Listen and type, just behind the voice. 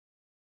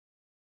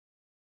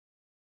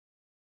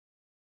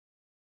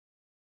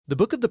The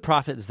book of the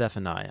prophet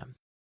Zephaniah.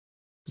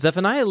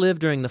 Zephaniah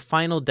lived during the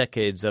final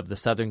decades of the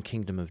southern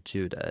kingdom of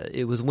Judah.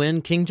 It was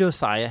when King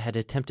Josiah had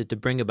attempted to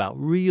bring about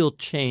real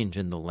change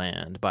in the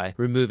land by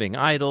removing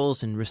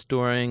idols and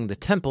restoring the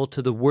temple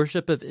to the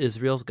worship of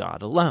Israel's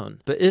God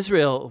alone. But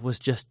Israel was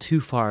just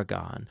too far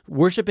gone.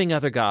 Worshipping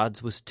other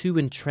gods was too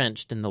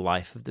entrenched in the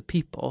life of the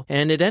people,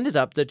 and it ended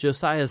up that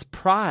Josiah's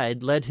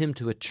pride led him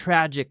to a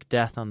tragic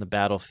death on the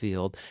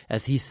battlefield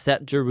as he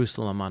set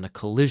Jerusalem on a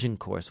collision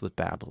course with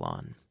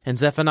Babylon. And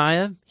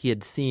Zephaniah, he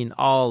had seen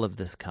all of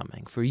this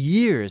coming. For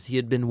years, he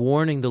had been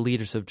warning the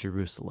leaders of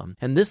Jerusalem.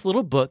 And this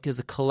little book is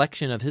a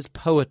collection of his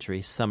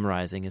poetry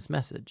summarizing his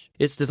message.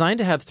 It's designed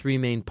to have three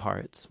main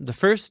parts. The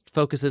first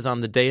focuses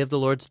on the day of the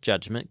Lord's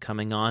judgment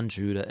coming on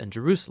Judah and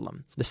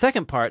Jerusalem. The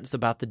second part is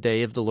about the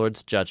day of the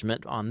Lord's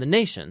judgment on the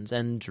nations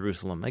and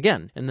Jerusalem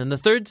again. And then the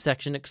third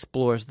section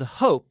explores the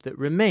hope that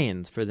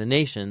remains for the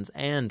nations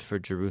and for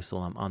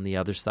Jerusalem on the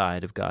other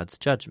side of God's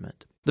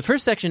judgment. The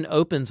first section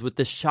opens with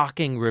the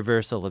shocking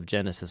reversal of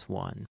Genesis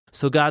 1.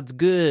 So God's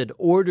good,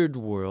 ordered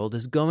world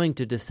is going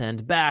to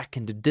descend back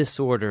into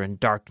disorder and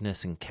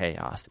darkness and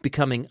chaos,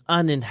 becoming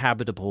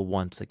uninhabitable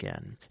once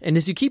again. And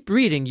as you keep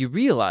reading, you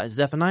realize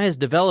Zephaniah is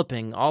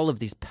developing all of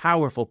these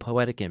powerful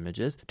poetic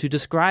images to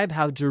describe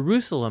how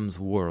Jerusalem's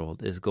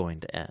world is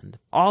going to end.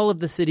 All of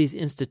the city's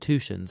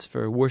institutions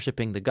for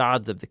worshiping the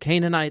gods of the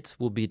Canaanites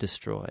will be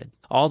destroyed.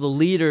 All the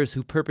leaders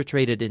who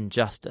perpetrated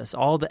injustice,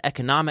 all the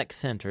economic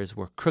centers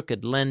where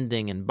crooked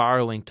lending and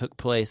borrowing took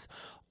place,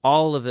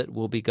 all of it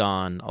will be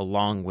gone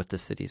along with the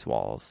city's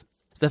walls.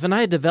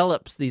 Zephaniah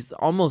develops these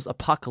almost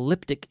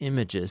apocalyptic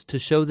images to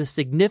show the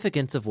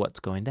significance of what's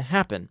going to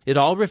happen. It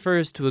all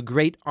refers to a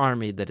great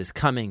army that is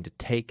coming to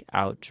take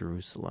out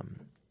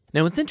Jerusalem.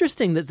 Now, it's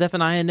interesting that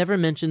Zephaniah never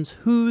mentions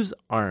whose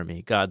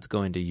army God's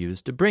going to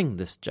use to bring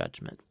this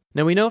judgment.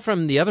 Now, we know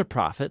from the other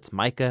prophets,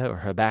 Micah or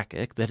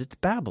Habakkuk, that it's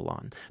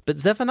Babylon, but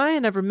Zephaniah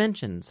never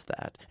mentions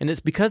that, and it's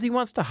because he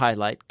wants to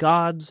highlight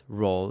God's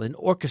role in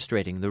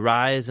orchestrating the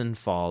rise and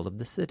fall of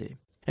the city.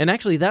 And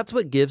actually, that's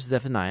what gives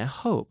Zephaniah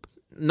hope.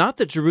 Not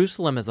that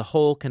Jerusalem as a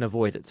whole can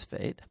avoid its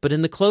fate, but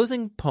in the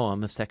closing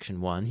poem of section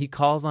 1, he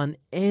calls on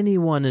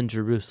anyone in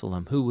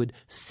Jerusalem who would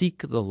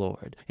seek the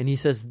Lord. And he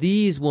says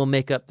these will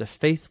make up the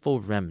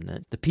faithful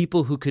remnant, the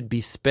people who could be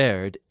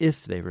spared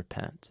if they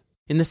repent.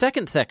 In the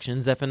second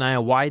section,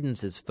 Zephaniah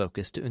widens his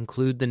focus to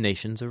include the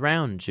nations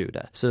around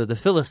Judah. So the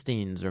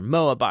Philistines or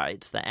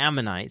Moabites, the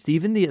Ammonites,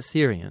 even the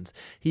Assyrians.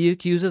 He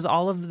accuses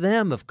all of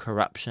them of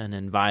corruption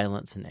and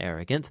violence and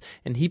arrogance,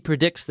 and he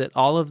predicts that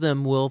all of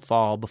them will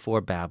fall before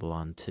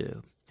Babylon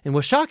too. And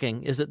what's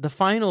shocking is that the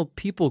final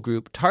people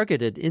group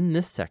targeted in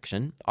this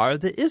section are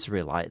the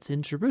Israelites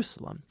in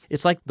Jerusalem.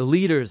 It's like the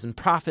leaders and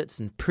prophets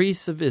and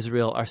priests of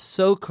Israel are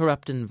so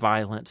corrupt and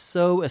violent,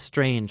 so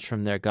estranged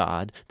from their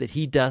God, that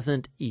he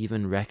doesn't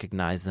even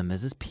recognize them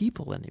as his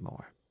people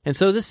anymore. And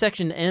so this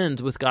section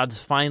ends with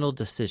God's final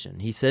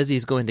decision. He says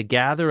he's going to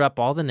gather up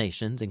all the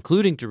nations,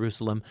 including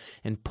Jerusalem,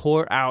 and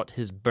pour out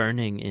his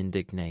burning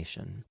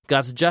indignation.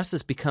 God's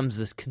justice becomes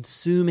this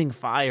consuming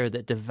fire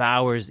that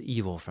devours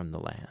evil from the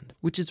land,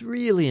 which is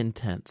really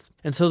intense.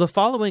 And so the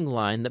following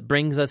line that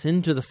brings us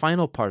into the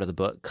final part of the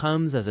book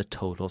comes as a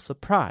total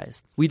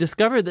surprise. We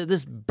discover that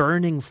this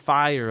burning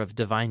fire of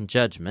divine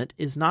judgment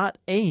is not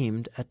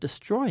aimed at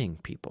destroying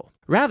people.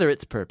 Rather,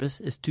 its purpose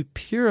is to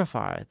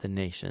purify the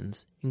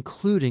nations,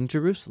 including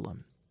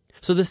Jerusalem.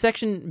 So the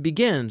section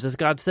begins as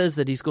God says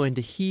that he's going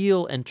to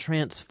heal and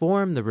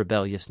transform the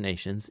rebellious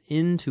nations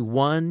into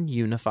one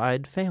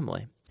unified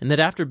family. And that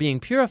after being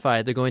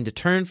purified, they're going to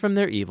turn from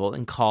their evil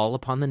and call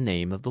upon the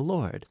name of the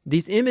Lord.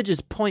 These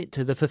images point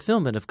to the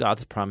fulfillment of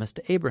God's promise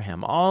to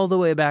Abraham all the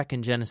way back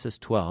in Genesis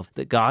 12,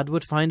 that God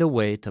would find a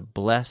way to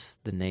bless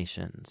the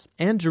nations,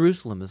 and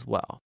Jerusalem as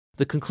well.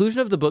 The conclusion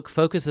of the book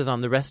focuses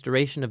on the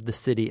restoration of the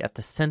city at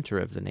the center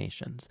of the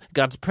nations.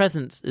 God's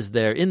presence is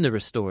there in the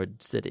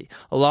restored city,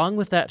 along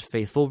with that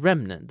faithful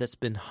remnant that's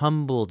been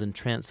humbled and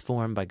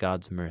transformed by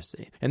God's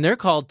mercy. And they're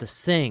called to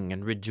sing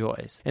and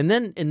rejoice. And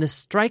then in this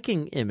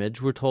striking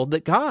image, we're told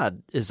that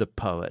God is a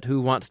poet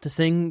who wants to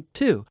sing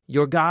too.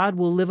 Your God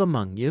will live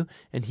among you,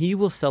 and he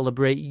will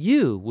celebrate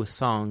you with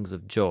songs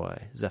of joy,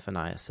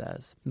 Zephaniah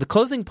says. The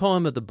closing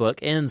poem of the book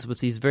ends with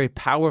these very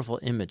powerful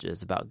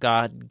images about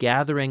God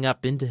gathering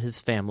up into his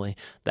family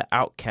the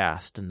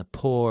outcast and the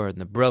poor and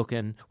the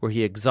broken, where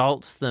he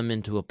exalts them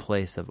into a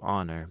place of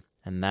honor.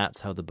 And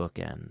that's how the book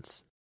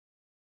ends.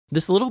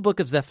 This little book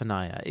of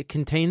Zephaniah, it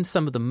contains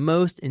some of the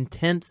most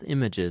intense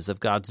images of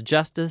God's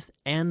justice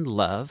and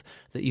love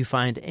that you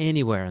find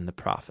anywhere in the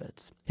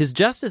prophets. His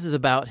justice is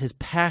about his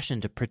passion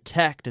to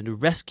protect and to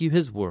rescue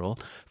his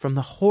world from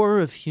the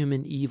horror of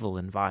human evil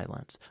and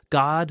violence.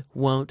 God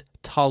won't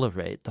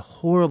tolerate the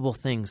horrible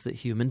things that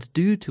humans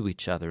do to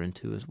each other and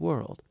to his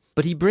world.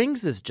 But he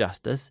brings his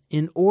justice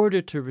in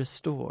order to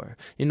restore,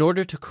 in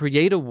order to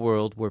create a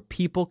world where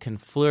people can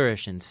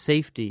flourish in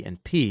safety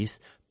and peace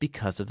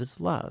because of his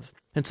love.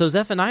 And so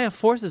Zephaniah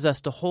forces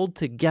us to hold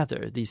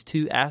together these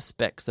two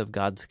aspects of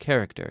God's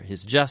character,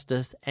 his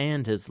justice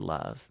and his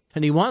love.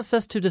 And he wants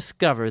us to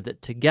discover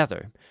that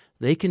together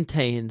they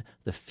contain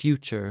the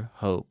future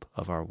hope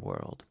of our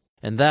world.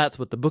 And that's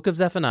what the book of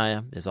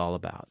Zephaniah is all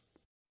about.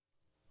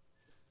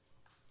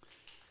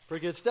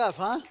 Pretty good stuff,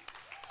 huh?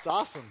 It's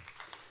awesome.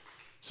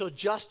 So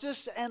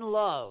justice and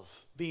love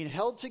being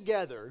held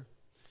together,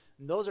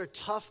 and those are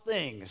tough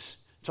things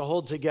to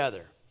hold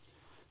together.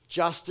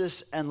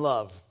 Justice and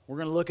love. We're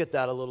going to look at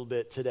that a little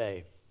bit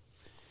today.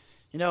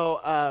 You know,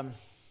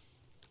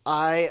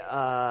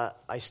 I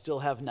still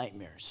have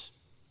nightmares.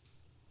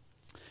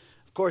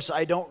 Of course,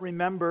 I don't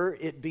remember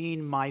it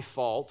being my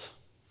fault,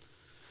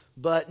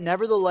 but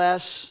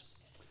nevertheless,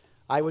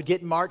 I would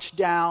get marched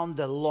down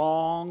the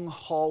long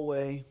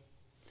hallway,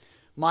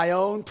 my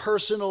own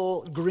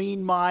personal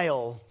green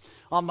mile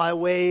on my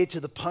way to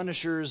the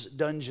Punisher's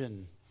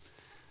dungeon,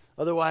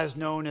 otherwise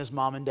known as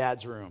Mom and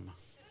Dad's room.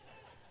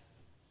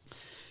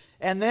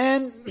 And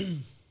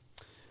then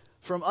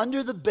from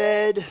under the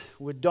bed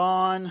would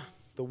dawn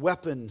the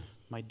weapon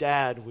my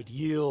dad would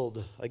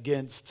yield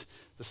against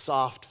the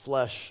soft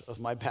flesh of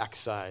my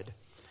backside.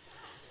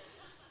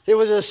 It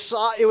was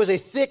a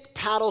thick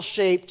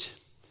paddle-shaped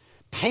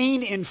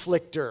pain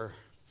inflictor.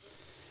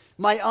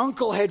 My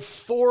uncle had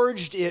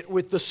forged it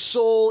with the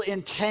sole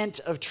intent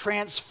of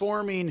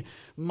transforming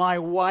my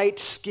white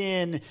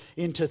skin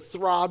into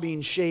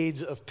throbbing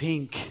shades of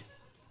pink.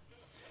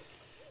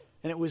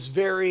 And it was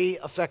very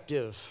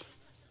effective.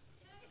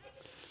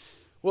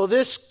 Well,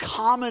 this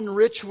common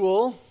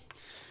ritual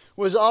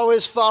was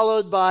always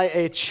followed by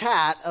a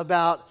chat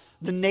about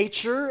the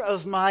nature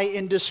of my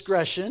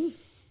indiscretion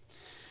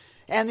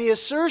and the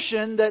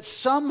assertion that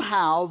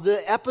somehow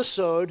the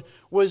episode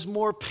was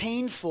more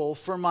painful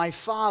for my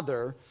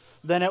father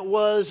than it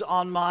was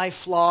on my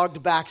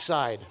flogged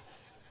backside.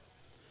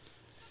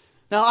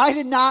 Now, I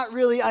did not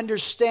really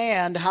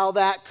understand how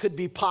that could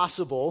be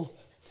possible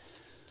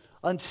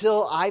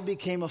until I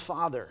became a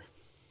father.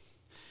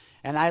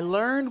 And I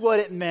learned what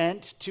it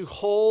meant to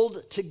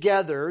hold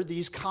together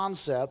these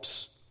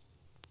concepts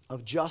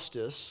of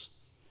justice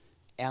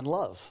and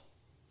love.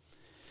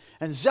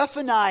 And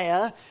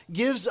Zephaniah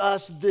gives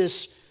us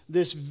this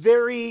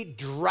very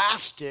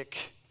drastic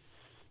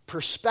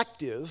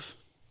perspective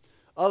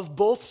of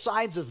both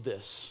sides of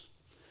this,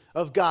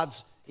 of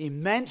God's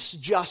immense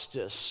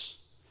justice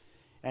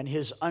and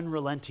his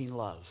unrelenting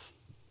love.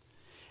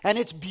 And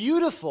it's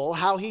beautiful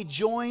how he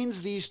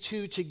joins these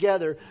two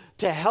together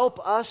to help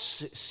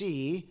us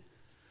see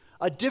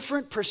a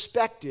different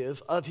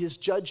perspective of his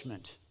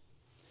judgment.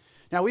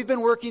 Now, we've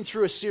been working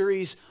through a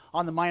series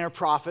on the minor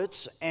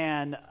prophets,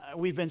 and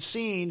we've been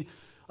seeing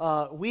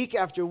week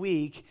after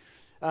week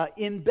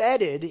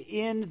embedded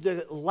in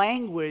the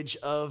language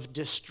of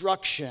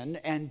destruction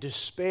and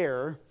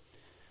despair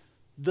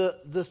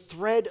the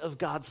thread of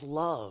God's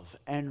love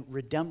and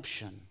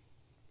redemption.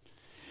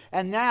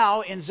 And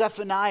now in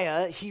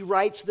Zephaniah, he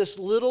writes this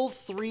little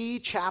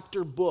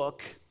 3-chapter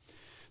book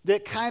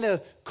that kind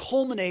of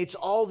culminates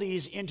all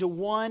these into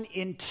one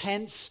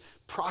intense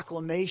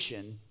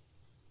proclamation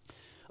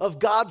of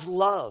God's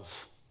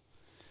love.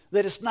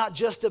 That it's not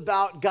just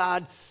about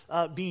God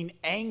being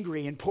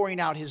angry and pouring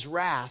out his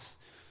wrath,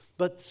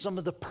 but some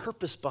of the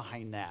purpose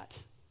behind that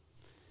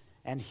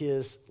and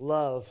his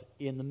love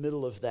in the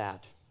middle of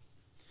that.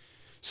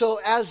 So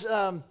as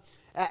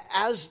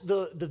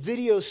the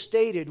video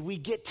stated, we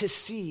get to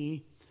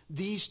see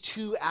these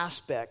two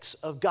aspects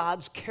of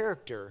God's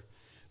character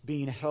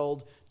being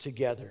held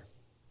together.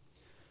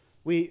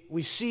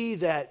 We see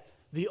that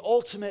the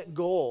ultimate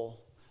goal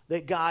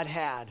that God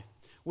had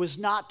was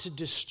not to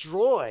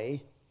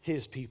destroy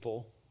his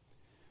people,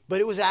 but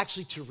it was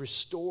actually to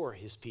restore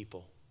his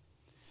people.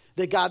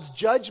 That God's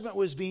judgment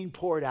was being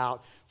poured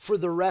out for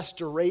the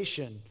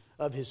restoration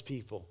of his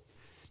people.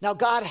 Now,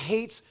 God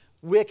hates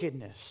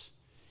wickedness.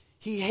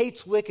 He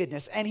hates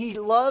wickedness, and he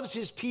loves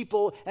his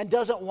people and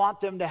doesn't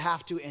want them to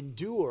have to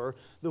endure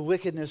the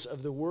wickedness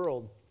of the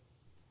world.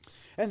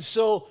 And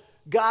so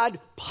God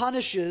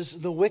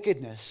punishes the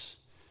wickedness,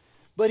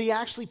 but he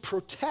actually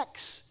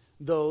protects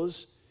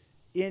those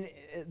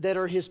that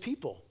are his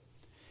people.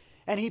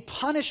 And he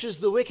punishes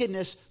the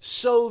wickedness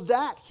so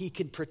that he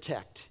can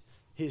protect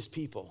his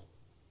people.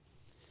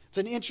 It's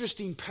an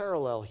interesting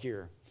parallel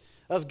here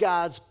of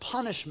God's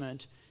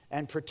punishment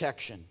and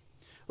protection.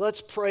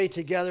 Let's pray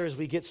together as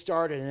we get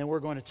started, and then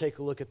we're going to take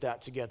a look at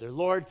that together.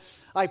 Lord,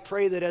 I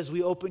pray that as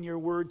we open your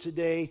word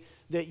today,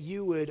 that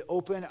you would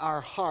open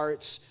our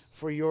hearts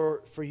for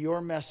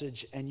your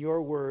message and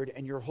your word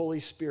and your Holy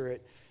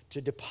Spirit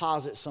to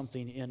deposit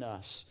something in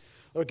us.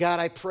 Lord God,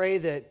 I pray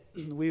that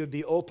we would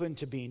be open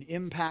to being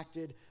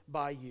impacted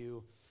by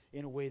you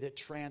in a way that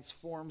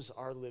transforms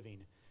our living.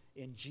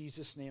 In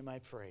Jesus' name I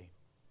pray.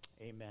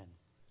 Amen.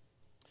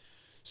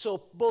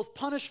 So both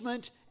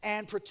punishment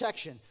and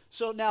protection.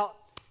 So now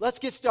let's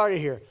get started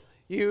here.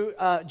 You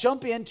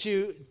jump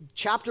into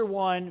chapter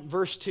 1,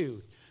 verse 2.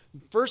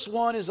 Verse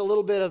 1 is a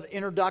little bit of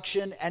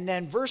introduction, and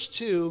then verse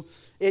 2,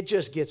 it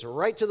just gets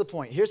right to the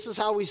point. Here's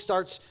how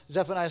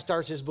Zephaniah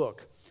starts his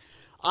book.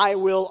 I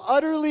will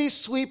utterly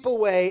sweep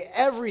away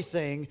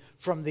everything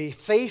from the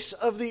face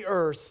of the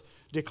earth,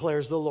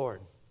 declares the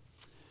Lord.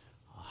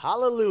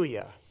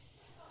 Hallelujah.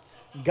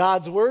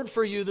 God's word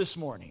for you this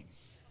morning.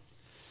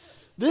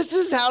 This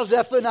is how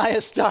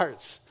Zephaniah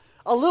starts.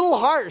 A little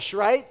harsh,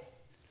 right?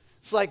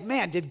 It's like,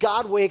 man, did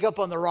God wake up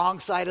on the wrong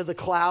side of the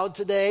cloud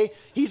today?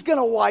 He's going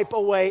to wipe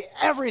away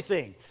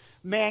everything.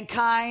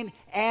 Mankind,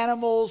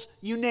 animals,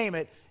 you name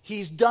it.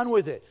 He's done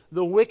with it.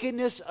 The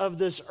wickedness of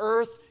this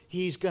earth,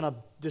 he's going to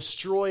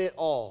destroy it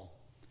all.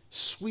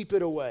 Sweep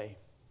it away.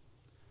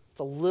 It's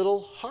a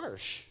little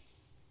harsh.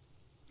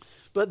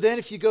 But then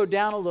if you go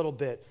down a little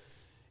bit,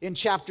 in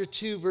chapter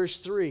 2, verse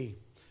 3,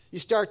 you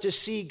start to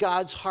see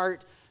God's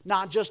heart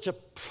not just to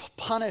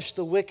punish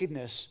the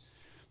wickedness,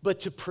 but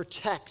to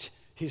protect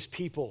his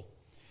people.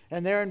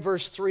 And there in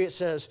verse 3 it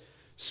says,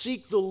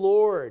 "Seek the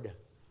Lord,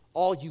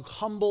 all you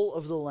humble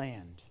of the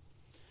land,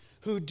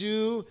 who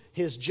do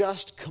his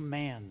just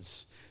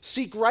commands.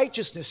 Seek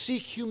righteousness,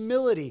 seek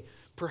humility.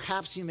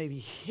 Perhaps you may be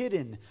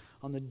hidden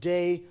on the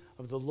day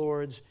of the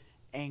Lord's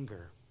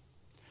anger."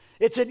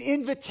 It's an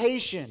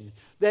invitation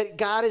that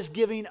God is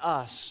giving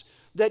us,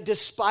 that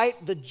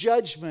despite the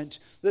judgment,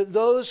 that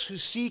those who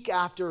seek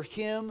after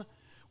him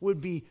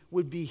would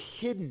be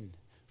hidden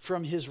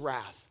from his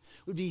wrath,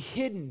 would be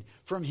hidden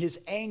from his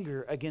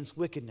anger against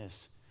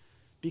wickedness,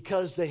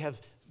 because they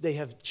have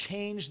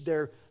changed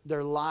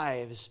their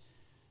lives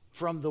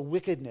from the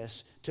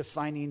wickedness to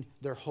finding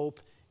their hope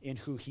in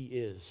who he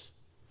is.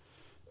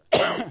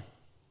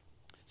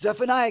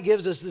 Zephaniah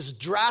gives us this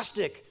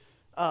drastic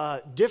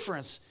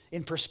difference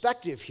in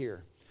perspective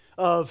here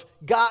of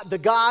God, the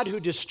God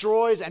who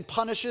destroys and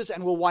punishes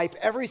and will wipe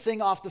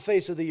everything off the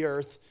face of the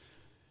earth,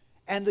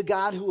 and the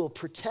God who will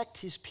protect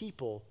his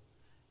people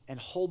and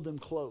hold them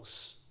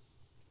close,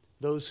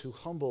 those who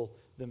humble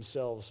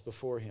themselves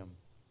before him.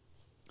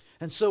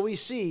 And so we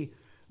see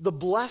the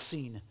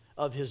blessing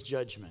of his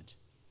judgment.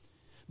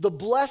 The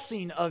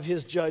blessing of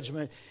his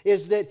judgment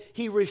is that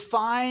he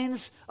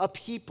refines a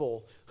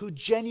people who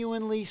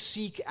genuinely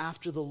seek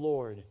after the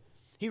Lord.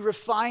 He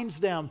refines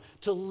them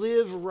to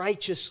live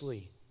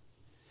righteously,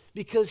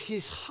 because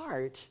his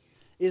heart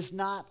is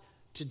not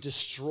to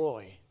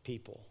destroy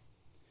people.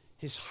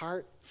 His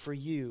heart for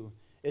you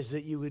is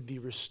that you would be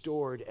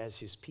restored as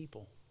his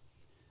people.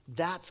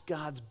 That's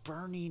God's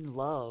burning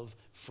love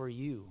for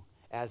you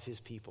as his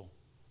people.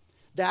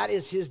 That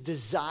is his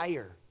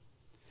desire.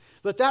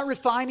 But that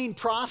refining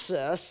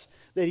process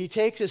that he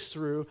takes us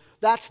through,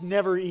 that's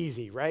never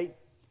easy, right?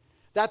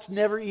 That's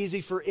never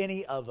easy for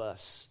any of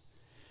us.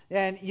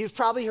 And you've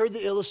probably heard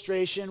the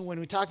illustration when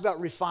we talk about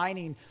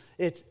refining.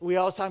 We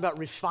always talk about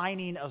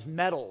refining of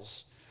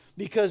metals,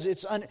 because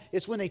it's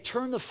when they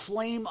turn the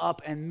flame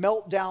up and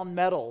melt down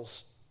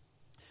metals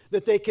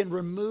that they can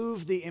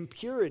remove the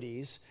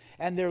impurities,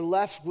 and they're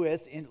left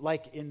with,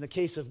 like in the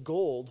case of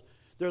gold,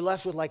 they're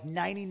left with like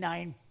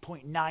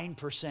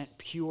 99.9%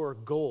 pure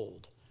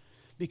gold,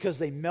 because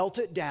they melt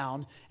it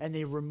down and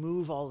they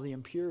remove all the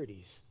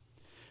impurities.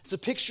 It's a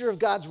picture of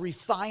God's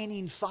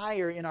refining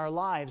fire in our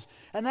lives,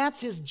 and that's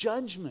his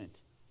judgment.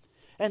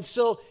 And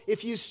so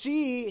if you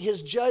see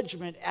his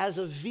judgment as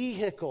a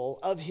vehicle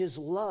of his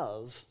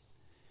love,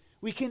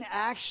 we can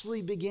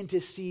actually begin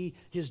to see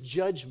his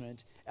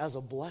judgment as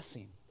a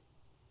blessing.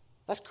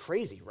 That's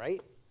crazy,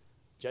 right?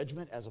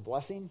 Judgment as a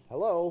blessing?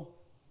 Hello?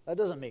 That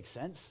doesn't make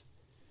sense.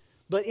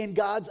 But in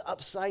God's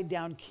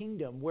upside-down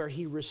kingdom, where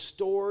he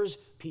restores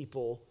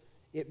people,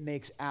 it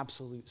makes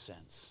absolute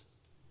sense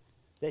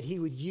that he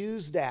would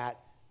use that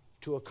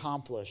to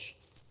accomplish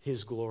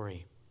his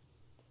glory.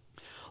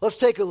 Let's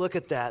take a look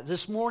at that.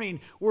 This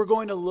morning, we're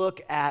going to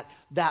look at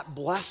that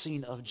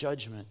blessing of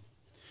judgment.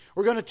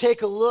 We're going to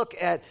take a look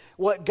at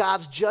what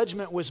God's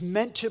judgment was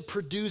meant to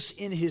produce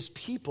in his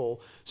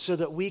people so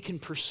that we can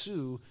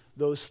pursue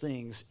those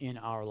things in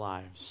our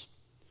lives.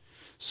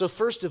 So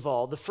first of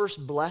all, the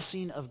first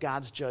blessing of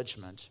God's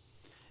judgment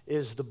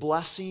is the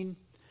blessing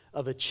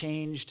of a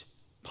changed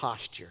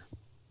posture.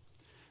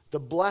 The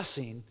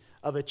blessing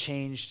of a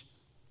changed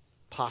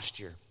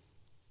posture.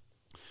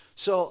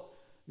 So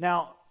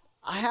now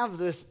I have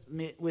this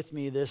with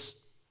me, this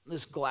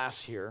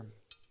glass here.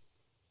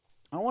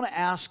 I want to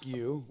ask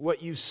you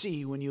what you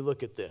see when you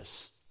look at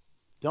this.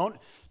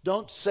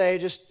 Don't say,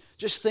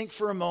 just think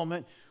for a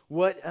moment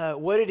what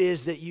it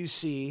is that you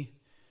see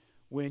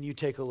when you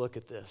take a look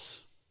at this.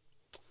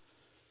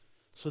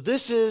 So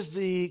this is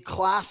the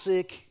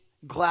classic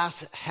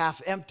glass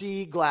half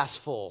empty, glass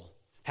full,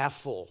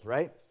 half full,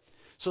 right?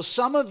 So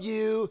some of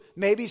you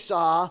maybe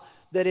saw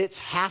that it's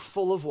half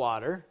full of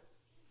water,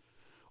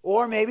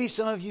 or maybe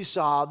some of you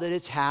saw that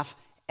it's half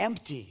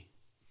empty.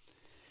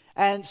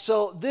 And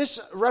so this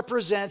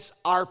represents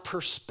our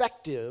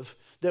perspective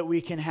that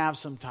we can have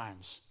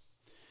sometimes.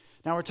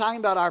 Now we're talking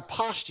about our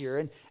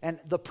posture, and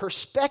the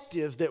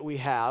perspective that we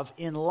have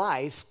in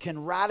life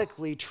can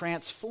radically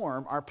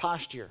transform our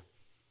posture.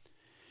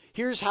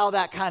 Here's how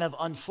that kind of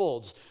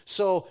unfolds.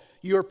 So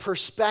your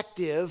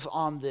perspective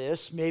on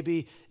this,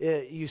 maybe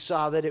you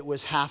saw that it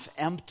was half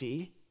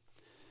empty.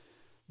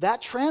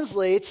 that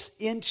translates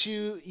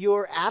into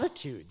your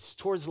attitudes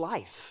towards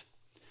life.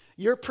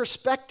 Your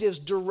perspectives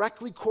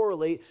directly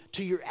correlate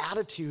to your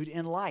attitude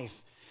in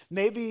life.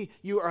 Maybe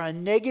you are a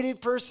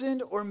negative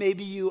person, or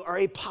maybe you are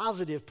a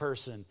positive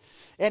person.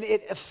 And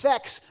it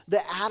affects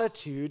the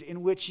attitude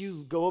in which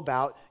you go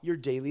about your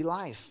daily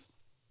life.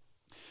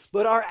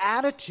 But our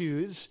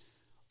attitudes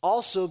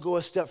also go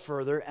a step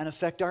further and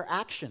affect our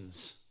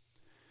actions.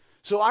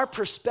 So our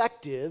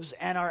perspectives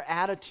and our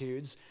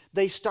attitudes,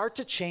 they start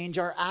to change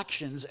our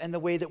actions and the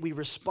way that we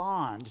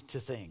respond to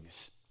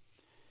things.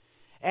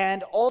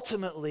 And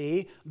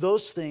ultimately,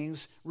 those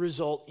things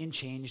result in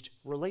changed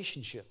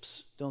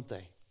relationships, don't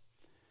they?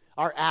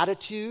 Our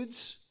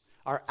attitudes,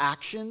 our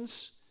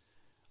actions,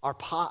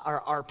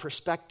 our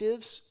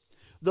perspectives,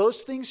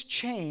 those things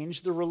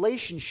change the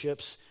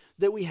relationships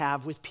that we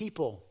have with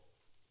people.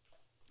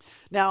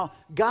 Now,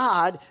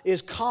 God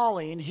is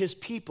calling his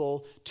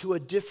people to a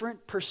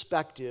different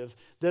perspective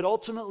that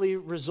ultimately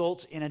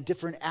results in a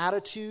different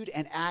attitude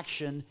and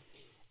action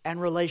and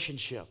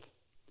relationship.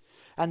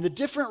 And the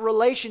different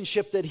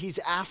relationship that he's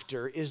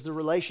after is the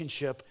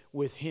relationship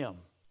with him.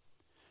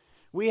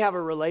 We have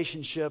a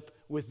relationship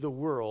with the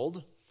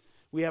world.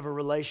 We have a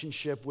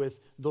relationship with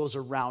those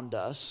around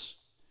us.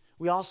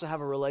 We also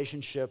have a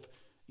relationship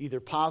either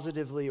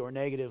positively or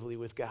negatively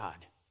with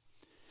God.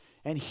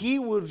 And he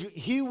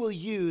will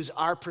use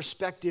our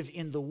perspective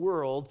in the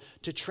world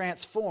to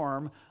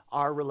transform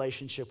our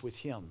relationship with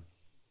him.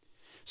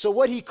 So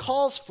what he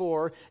calls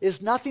for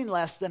is nothing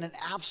less than an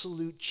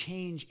absolute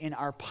change in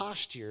our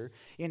posture,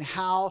 in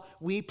how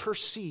we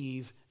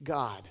perceive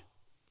God.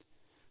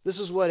 This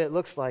is what it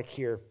looks like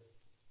here.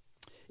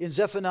 In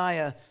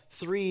Zephaniah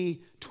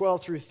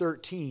 3:12 through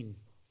 13,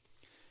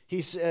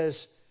 he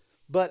says,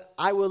 "But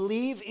I will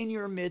leave in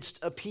your midst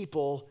a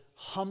people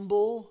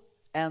humble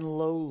and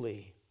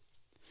lowly.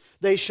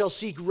 They shall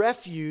seek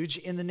refuge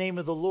in the name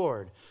of the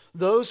Lord.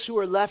 Those who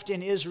are left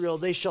in Israel,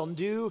 they shall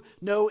do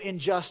no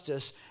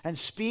injustice and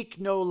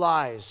speak no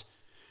lies,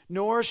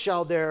 nor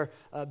shall there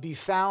be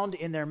found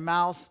in their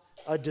mouth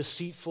a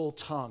deceitful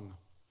tongue."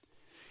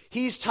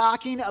 He's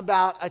talking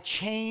about a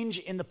change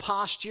in the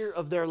posture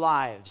of their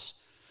lives.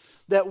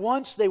 That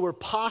once they were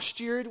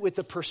postured with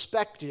the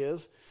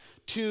perspective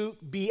to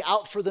be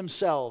out for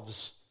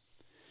themselves.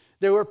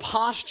 They were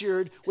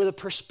postured with a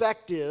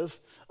perspective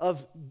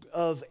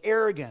of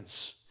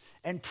arrogance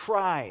and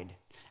pride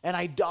and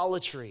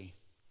idolatry.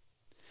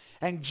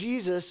 And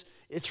Jesus,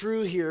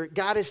 through here,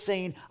 God is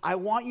saying, I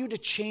want you to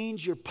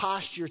change your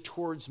posture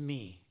towards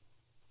me.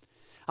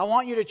 I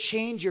want you to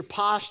change your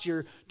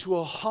posture to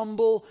a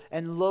humble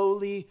and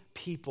lowly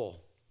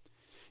people.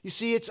 You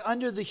see, it's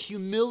under the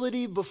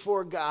humility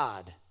before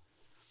God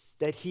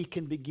that he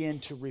can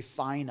begin to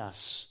refine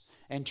us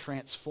and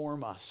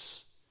transform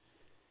us.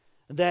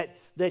 That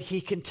he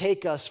can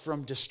take us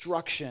from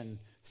destruction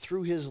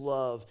through his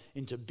love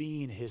into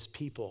being his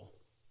people.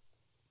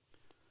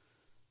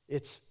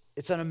 It's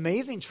an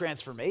amazing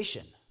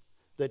transformation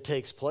that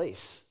takes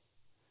place.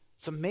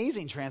 It's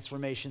amazing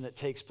transformation that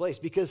takes place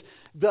because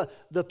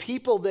the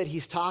people that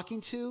he's talking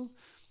to,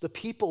 the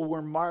people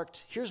were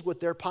marked, here's what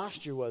their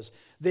posture was.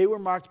 They were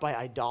marked by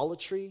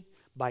idolatry,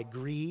 by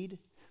greed,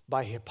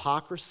 by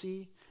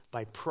hypocrisy,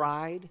 by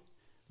pride,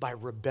 by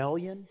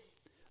rebellion.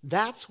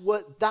 That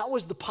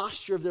was the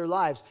posture of their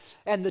lives.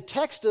 And the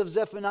text of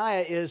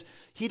Zephaniah is,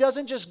 he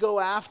doesn't just go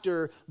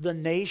after the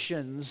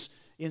nations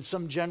in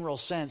some general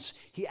sense.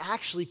 He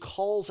actually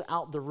calls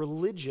out the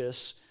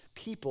religious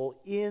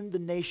people in the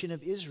nation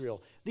of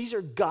Israel. These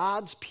are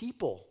God's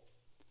people.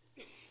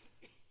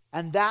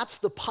 And that's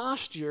the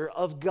posture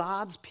of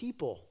God's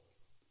people.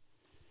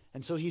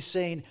 And so he's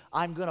saying,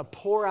 I'm going to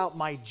pour out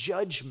my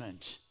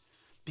judgment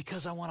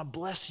because I want to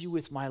bless you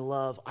with my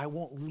love. I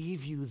won't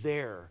leave you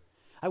there.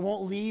 I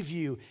won't leave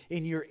you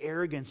in your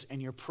arrogance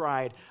and your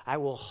pride. I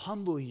will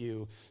humble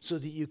you so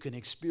that you can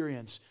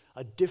experience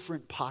a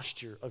different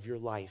posture of your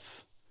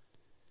life.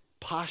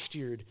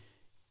 Postured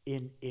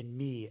in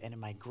me and in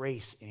my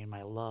grace and in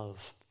my love.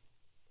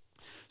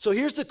 So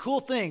here's the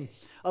cool thing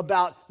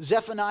about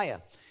Zephaniah.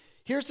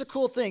 Here's the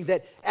cool thing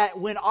that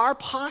when our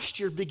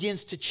posture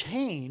begins to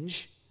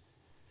change,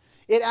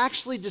 it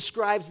actually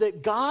describes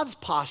that God's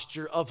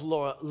posture of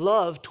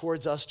love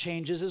towards us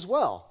changes as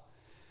well.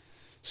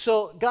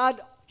 So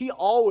God, he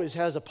always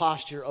has a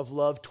posture of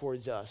love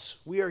towards us.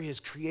 We are his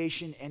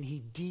creation and he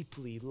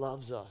deeply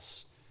loves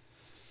us.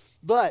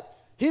 But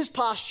his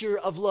posture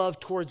of love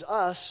towards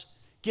us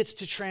gets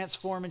to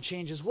transform and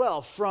change as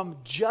well, from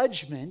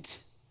judgment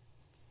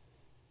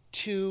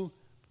to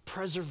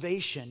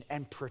preservation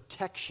and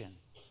protection,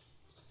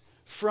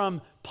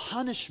 from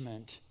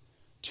punishment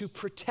to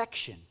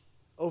protection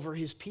over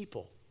his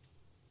people.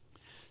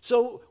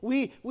 So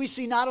we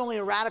see not only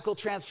a radical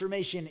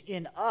transformation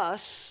in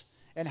us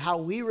and how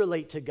we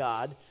relate to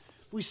God,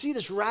 we see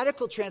this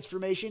radical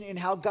transformation in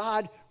how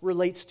God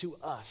relates to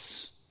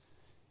us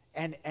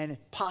and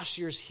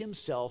postures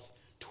himself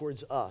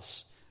towards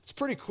us. It's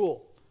pretty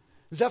cool.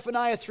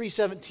 Zephaniah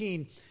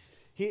 3:17,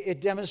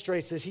 it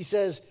demonstrates this. He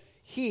says,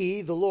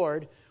 he, the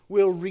Lord,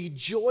 will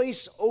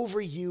rejoice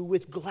over you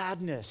with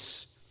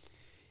gladness.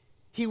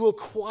 He will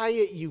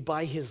quiet you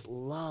by his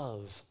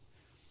love.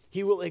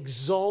 He will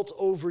exult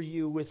over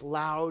you with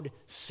loud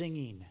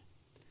singing.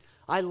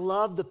 I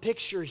love the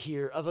picture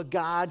here of a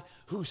God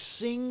who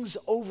sings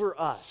over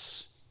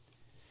us.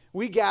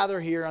 We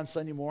gather here on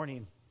Sunday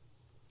morning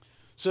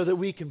so that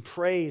we can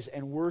praise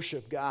and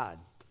worship God.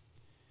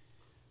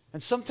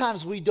 And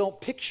sometimes we don't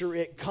picture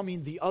it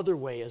coming the other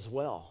way as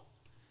well.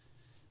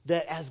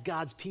 That as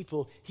God's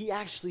people, he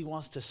actually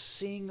wants to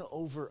sing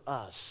over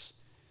us.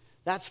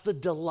 That's the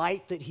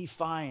delight that he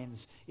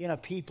finds in a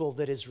people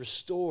that is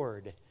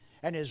restored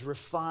and is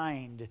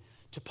refined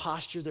to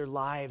posture their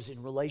lives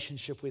in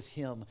relationship with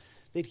him.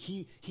 That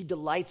he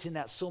delights in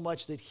that so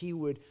much that he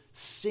would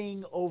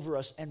sing over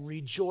us and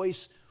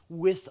rejoice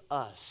with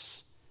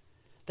us.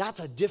 That's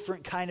a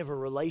different kind of a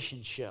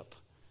relationship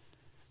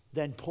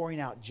than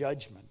pouring out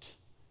judgment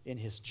in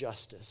his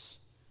justice.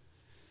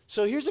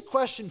 So here's a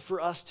question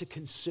for us to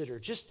consider,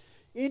 just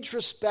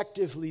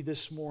introspectively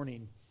this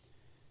morning.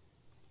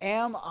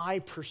 Am I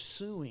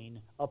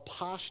pursuing a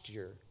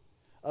posture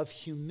of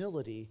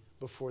humility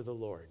before the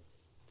Lord?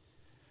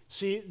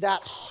 See,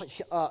 that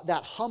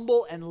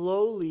humble and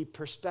lowly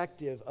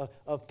perspective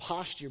of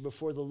posture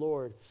before the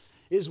Lord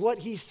is what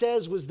he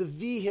says was the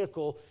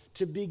vehicle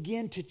to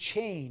begin to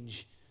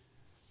change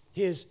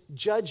his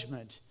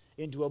judgment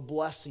into a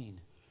blessing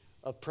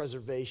of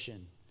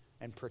preservation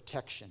and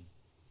protection.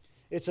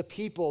 It's a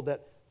people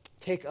that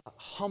take a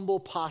humble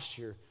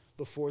posture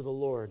before the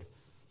Lord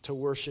to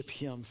worship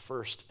him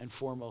first and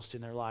foremost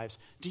in their lives.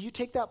 Do you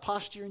take that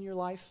posture in your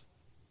life?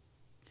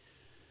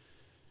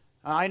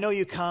 I know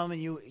you come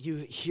and you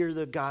hear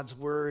God's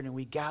word and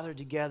we gather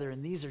together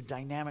and these are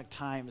dynamic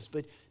times,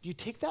 but do you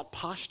take that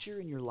posture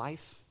in your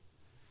life?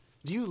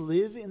 Do you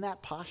live in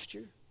that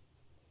posture?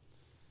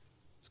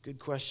 It's a good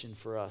question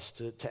for us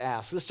to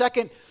ask. The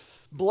second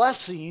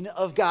blessing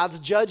of God's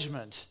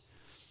judgment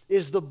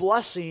is the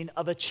blessing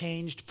of a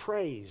changed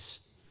praise.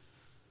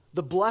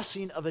 The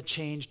blessing of a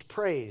changed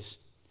praise.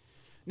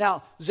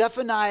 Now,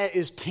 Zephaniah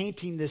is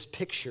painting this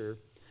picture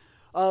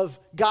of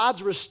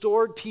God's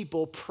restored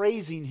people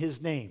praising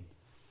his name.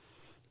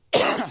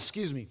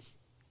 Excuse me.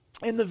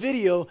 In the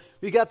video,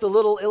 we got the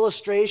little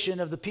illustration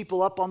of the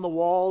people up on the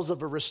walls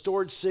of a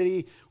restored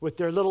city with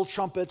their little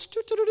trumpets,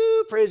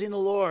 praising the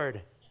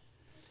Lord.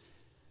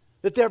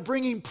 That they're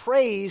bringing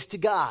praise to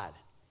God.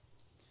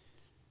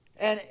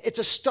 And it's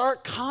a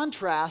stark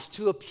contrast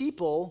to a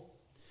people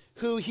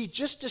who he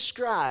just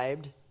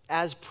described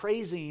as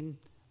praising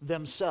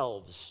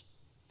themselves.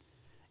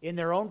 In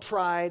their own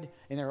pride,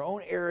 in their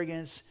own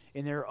arrogance,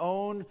 in their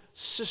own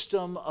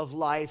system of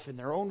life, in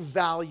their own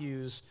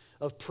values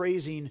of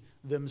praising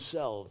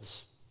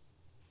themselves.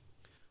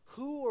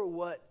 Who or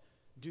what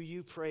do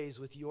you praise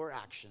with your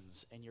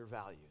actions and your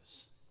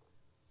values?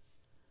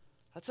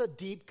 That's a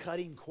deep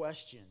cutting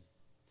question.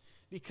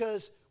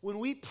 Because when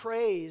we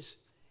praise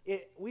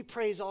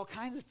all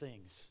kinds of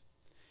things.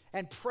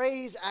 And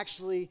praise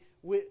actually,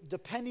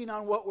 depending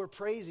on what we're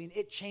praising,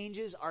 it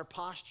changes our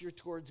posture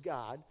towards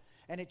God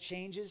and it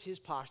changes his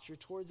posture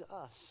towards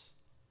us.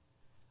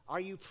 Are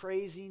you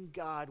praising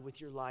God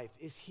with your life?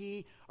 Does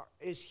he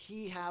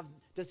have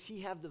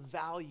the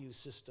value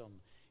system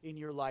in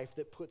your life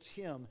that puts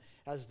him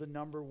as the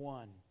number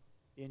one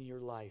in your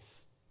life?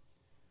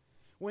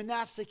 When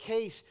that's the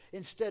case,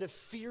 instead of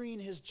fearing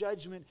his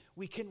judgment,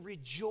 we can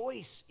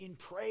rejoice in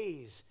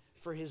praise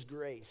for his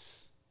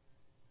grace.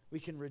 We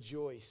can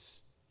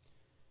rejoice.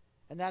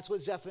 And that's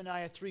what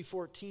Zephaniah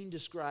 3:14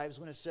 describes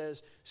when it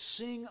says,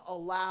 "Sing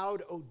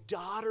aloud, O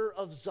daughter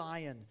of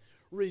Zion.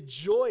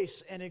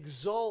 Rejoice and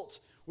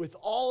exult with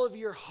all of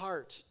your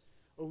heart,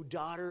 O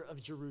daughter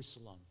of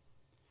Jerusalem."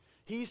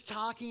 He's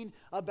talking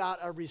about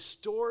a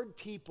restored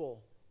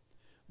people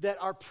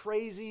that are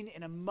praising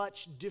in a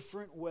much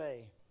different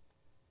way.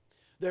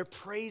 They're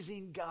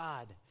praising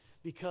God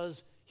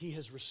because he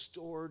has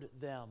restored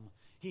them.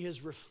 He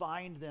has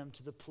refined them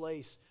to the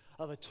place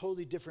of a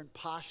totally different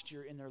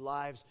posture in their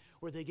lives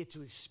where they get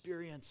to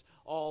experience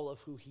all of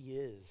who he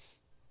is.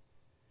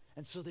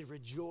 And so they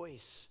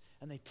rejoice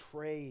and they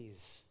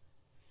praise.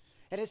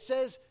 And it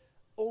says,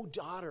 O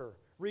daughter,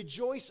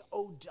 rejoice,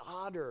 O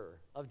daughter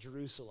of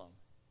Jerusalem.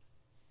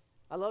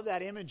 I love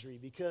that imagery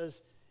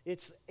because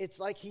it's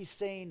like he's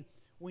saying,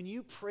 when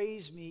you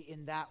praise me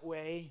in that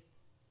way,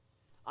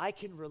 I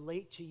can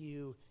relate to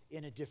you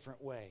in a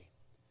different way.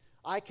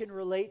 I can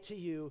relate to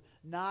you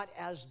not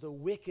as the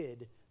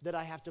wicked that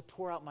I have to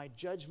pour out my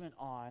judgment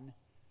on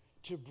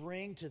to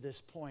bring to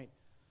this point,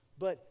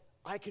 but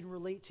I can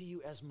relate to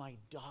you as my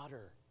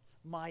daughter,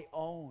 my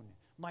own,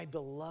 my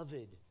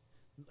beloved,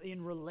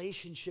 in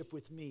relationship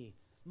with me,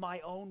 my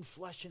own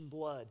flesh and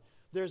blood.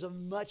 There's a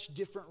much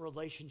different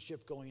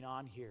relationship going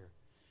on here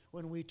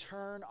when we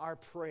turn our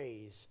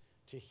praise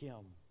to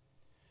him.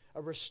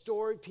 A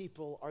restored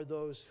people are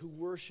those who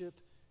worship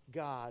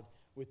God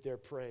with their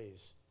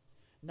praise.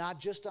 Not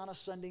just on a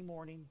Sunday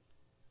morning,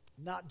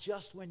 not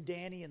just when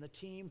Danny and the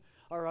team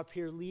are up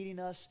here leading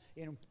us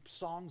in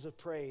songs of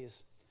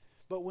praise,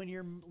 but when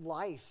your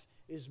life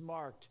is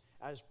marked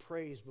as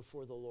praise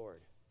before the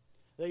Lord.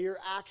 That your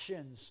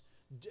actions,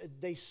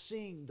 they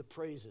sing the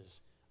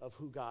praises of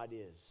who God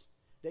is.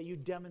 That you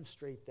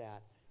demonstrate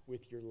that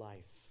with your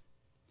life.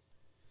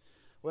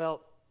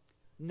 Well,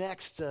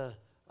 next, a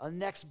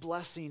next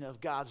blessing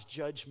of God's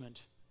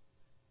judgment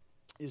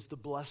is the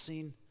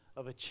blessing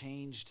of a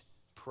changed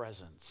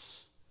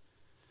presence.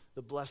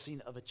 The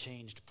blessing of a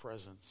changed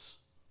presence.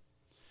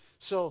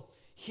 So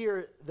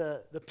here,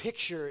 the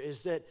picture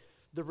is that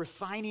the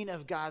refining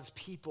of God's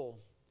people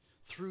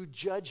through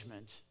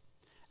judgment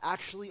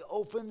actually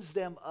opens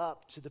them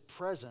up to the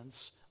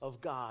presence of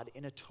God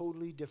in a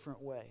totally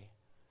different way.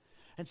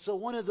 And so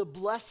one of the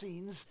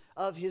blessings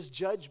of his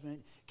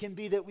judgment can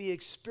be that we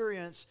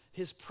experience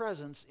his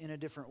presence in a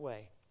different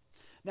way.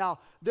 Now,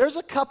 there's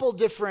a couple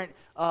different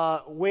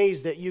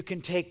ways that you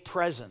can take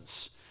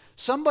presence.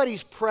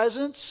 Somebody's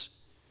presence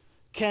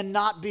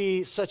cannot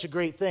be such a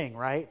great thing,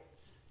 right?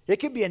 It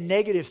can be a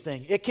negative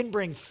thing. It can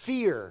bring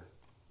fear.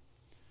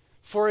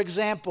 For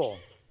example,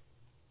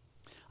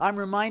 I'm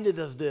reminded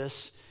of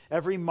this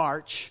every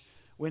March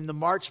when the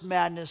March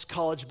Madness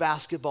college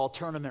basketball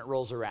tournament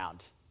rolls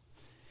around.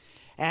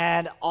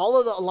 And a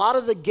lot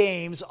of the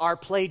games are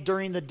played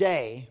during the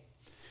day.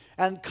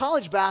 And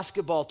college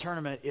basketball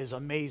tournament is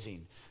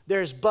amazing.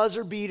 There's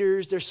buzzer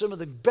beaters. There's some of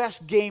the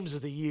best games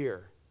of the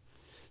year.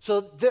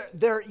 So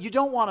you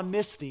don't want to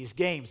miss these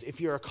games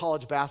if you're a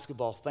college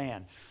basketball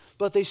fan.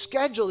 But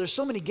there's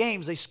so many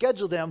games, they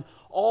schedule them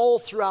all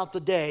throughout the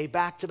day,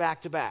 back to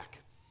back to back.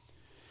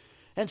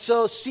 And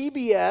so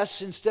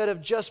CBS, instead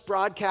of just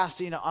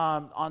broadcasting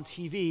on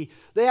TV,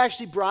 they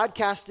actually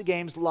broadcast the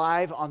games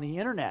live on the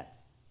internet.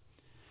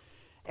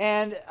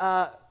 And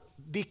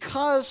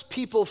because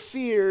people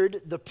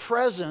feared the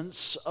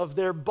presence of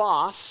their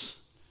boss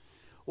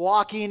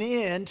walking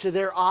into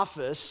their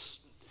office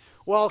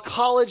while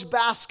college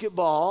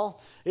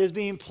basketball is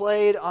being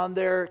played on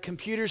their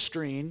computer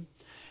screen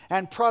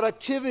and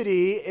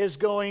productivity is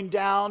going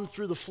down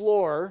through the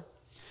floor,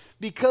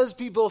 because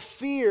people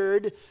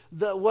feared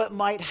what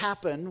might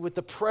happen with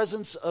the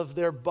presence of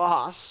their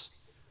boss,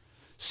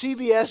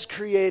 CBS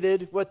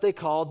created what they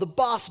call the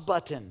boss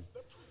button.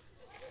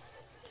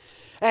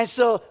 And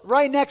so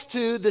right next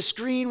to the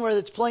screen where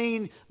it's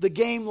playing the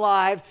game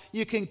live,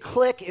 you can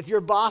click. If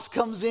your boss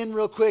comes in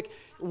real quick,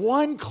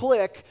 one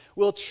click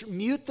will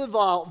mute the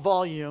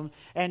volume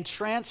and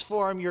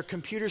transform your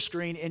computer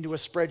screen into a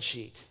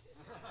spreadsheet.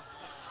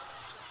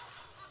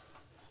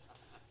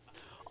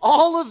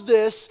 All of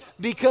this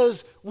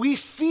because we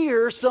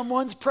fear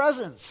someone's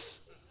presence.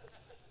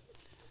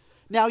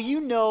 Now,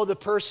 you know the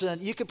person,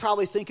 you could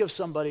probably think of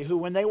somebody who,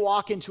 when they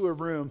walk into a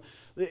room,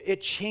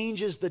 it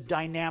changes the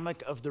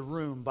dynamic of the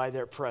room by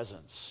their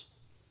presence.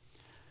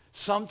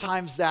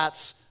 Sometimes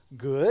that's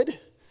good,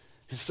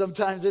 and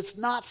sometimes it's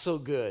not so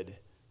good,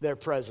 their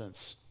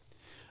presence.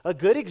 A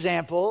good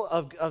example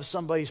of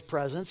somebody's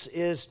presence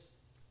is,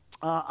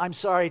 I'm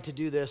sorry to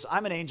do this.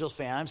 I'm an Angels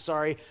fan. I'm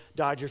sorry,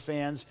 Dodger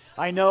fans.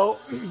 I know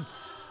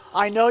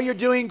you're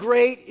doing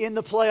great in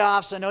the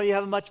playoffs. I know you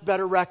have a much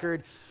better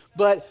record.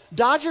 But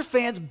Dodger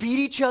fans beat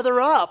each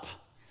other up.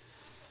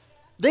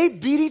 They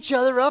beat each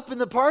other up in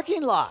the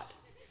parking lot.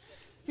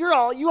 You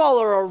all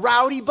are a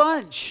rowdy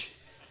bunch.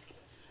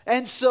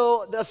 And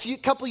so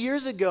couple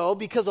years ago,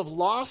 because of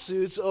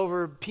lawsuits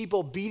over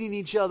people beating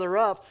each other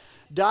up,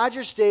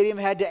 Dodger Stadium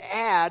had to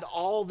add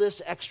all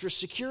this extra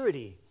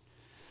security.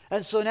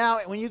 And so now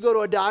when you go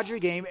to a Dodger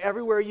game,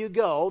 everywhere you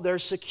go,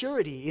 there's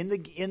security in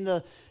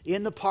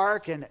the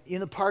park and in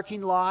the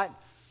parking lot.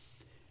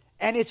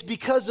 And it's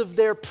because of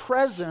their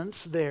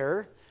presence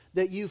there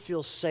that you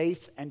feel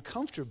safe and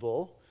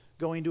comfortable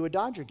going to a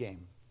Dodger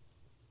game.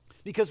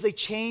 Because they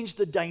changed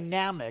the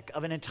dynamic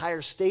of an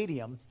entire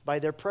stadium by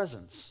their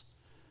presence.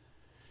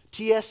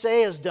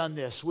 TSA has done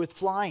this with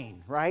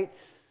flying, right?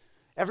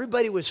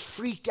 Everybody was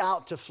freaked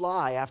out to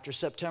fly after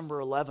September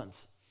 11th.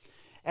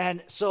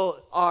 And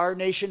so our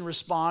nation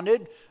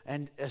responded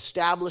and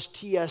established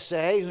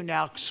TSA, who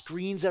now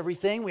screens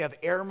everything. We have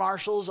air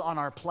marshals on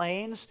our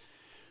planes.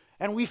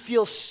 And we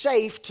feel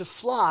safe to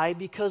fly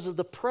because of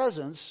the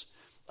presence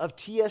of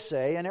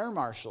TSA and air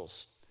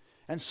marshals.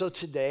 And so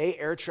today,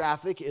 air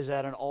traffic is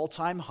at an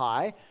all-time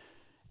high,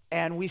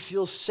 and we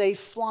feel safe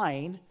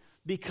flying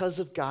because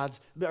of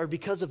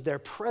their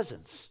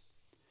presence.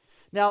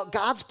 Now,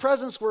 God's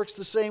presence works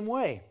the same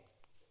way.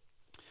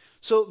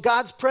 So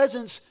God's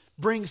presence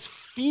brings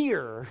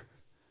fear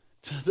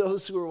to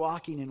those who are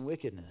walking in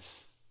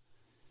wickedness.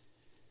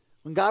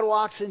 When God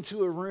walks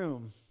into a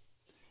room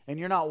and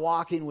you're not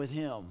walking with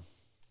him,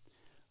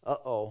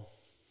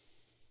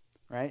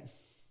 right?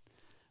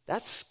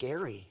 That's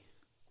scary.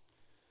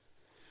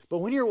 But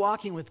when you're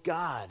walking with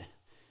God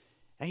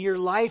and your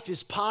life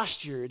is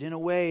postured in a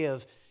way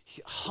of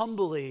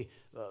humbly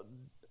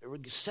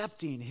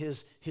accepting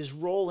his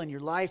role in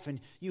your life, and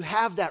you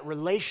have that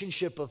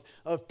relationship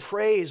of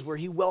praise where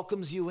he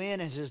welcomes you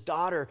in as his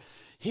daughter,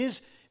 him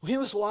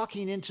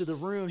walking into the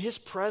room, his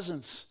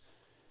presence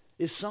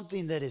is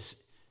something that is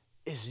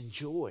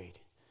enjoyed.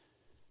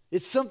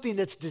 It's something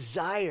that's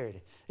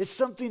desired. It's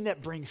something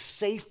that brings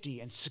safety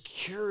and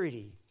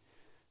security.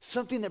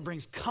 something that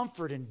brings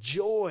comfort and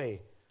joy.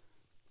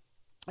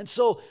 And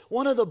so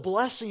one of the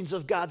blessings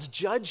of God's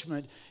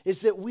judgment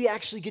is that we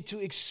actually get to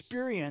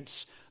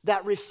experience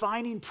that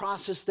refining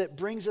process that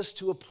brings us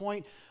to a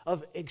point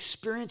of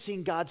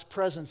experiencing God's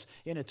presence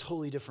in a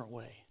totally different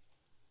way.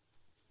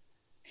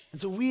 And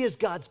so we as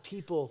God's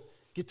people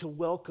get to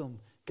welcome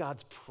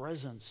God's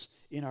presence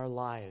in our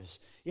lives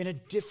in a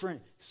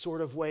different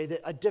sort of way,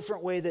 a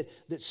different way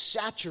that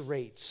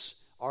saturates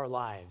our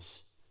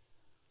lives.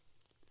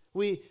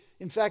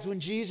 In fact, when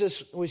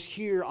Jesus was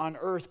here on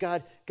earth,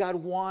 God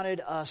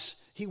wanted us,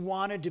 he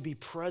wanted to be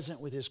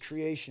present with his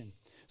creation.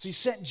 So he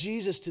sent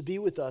Jesus to be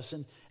with us,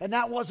 and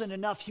that wasn't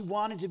enough. He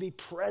wanted to be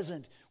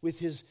present with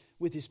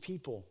his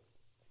people.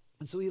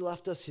 And so he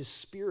left us his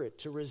Spirit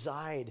to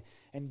reside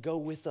and go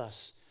with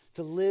us,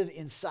 to live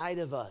inside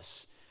of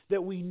us,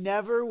 that we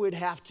never would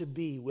have to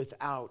be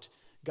without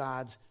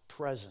God's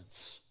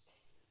presence.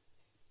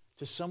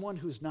 To someone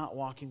who's not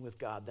walking with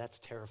God, that's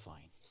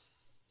terrifying.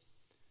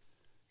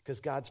 Because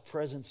God's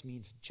presence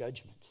means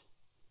judgment.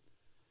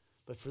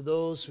 But for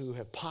those who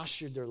have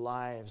postured their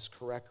lives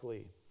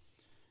correctly,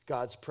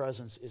 God's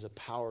presence is a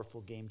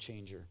powerful game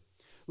changer.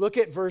 Look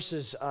at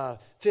verses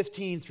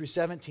 15 through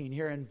 17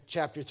 here in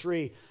chapter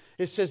 3.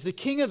 It says, "The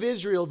King of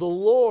Israel, the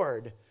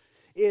Lord,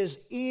 is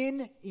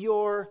in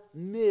your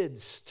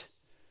midst.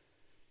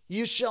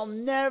 You shall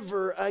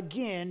never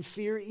again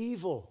fear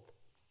evil.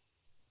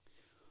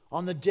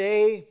 On that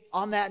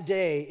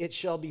day it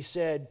shall be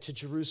said to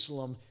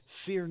Jerusalem,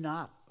 fear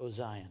not, O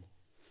Zion.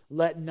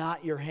 Let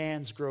not your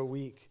hands grow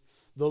weak.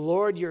 The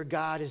Lord your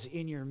God is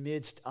in your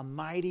midst, a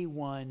mighty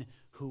one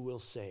who will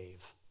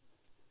save."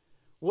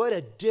 What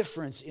a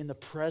difference in the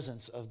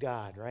presence of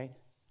God, right?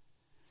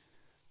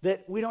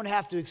 That we don't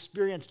have to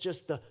experience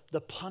just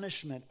the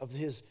punishment of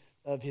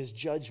his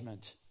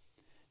judgment.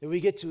 That we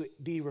get to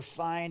be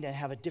refined and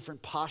have a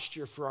different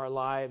posture for our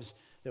lives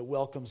that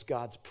welcomes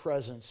God's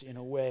presence in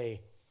a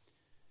way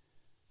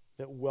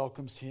that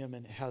welcomes him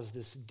and has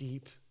this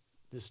deep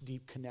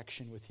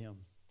connection with him.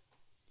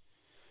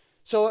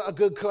 So a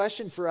good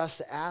question for us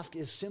to ask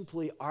is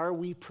simply, are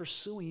we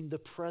pursuing the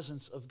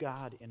presence of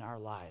God in our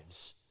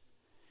lives?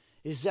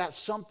 Is that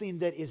something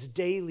that is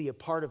daily a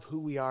part of who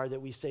we are,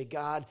 that we say,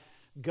 God,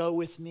 go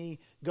with me,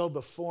 go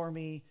before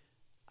me.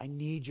 I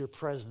need your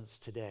presence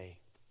today.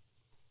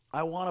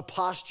 I want to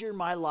posture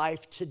my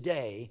life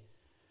today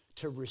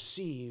to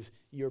receive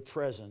your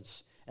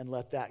presence and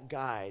let that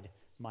guide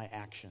my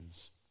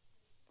actions.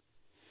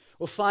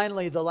 Well,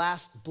 finally, the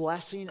last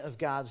blessing of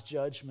God's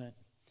judgment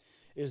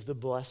is the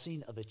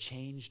blessing of a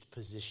changed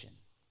position.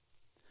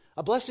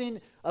 A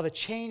blessing of a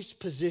changed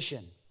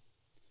position.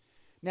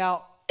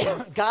 Now,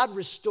 God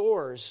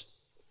restores,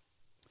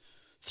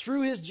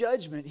 through his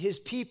judgment, his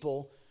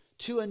people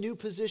to a new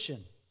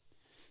position.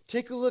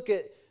 Take a look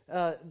at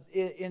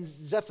in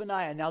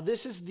Zephaniah. Now,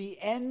 this is the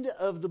end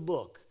of the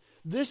book.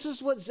 This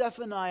is what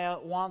Zephaniah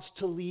wants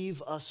to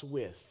leave us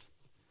with.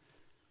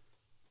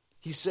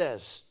 He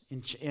says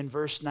in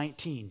verse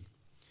 19,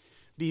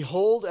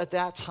 "Behold, at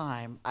that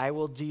time I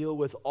will deal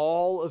with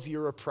all of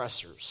your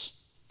oppressors,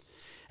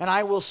 and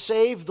I will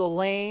save the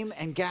lame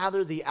and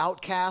gather the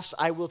outcast.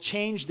 I will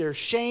change their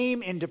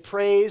shame into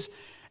praise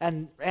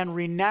and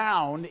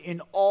renown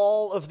in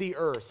all of the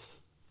earth.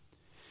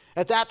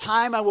 At that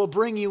time I will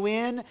bring you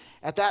in.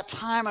 At that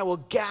time I will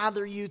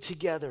gather you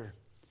together.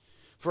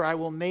 For I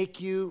will make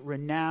you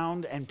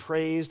renowned and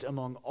praised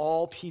among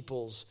all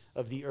peoples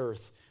of the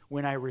earth,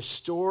 when I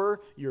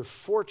restore your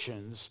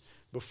fortunes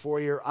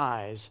before your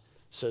eyes,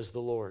 says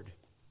the Lord."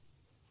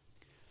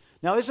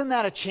 Now, isn't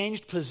that a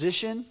changed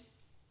position?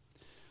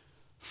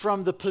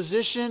 From the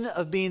position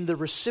of being the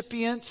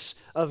recipients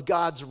of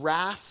God's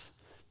wrath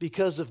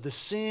because of the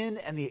sin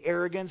and the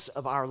arrogance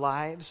of our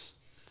lives?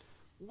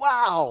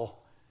 Wow!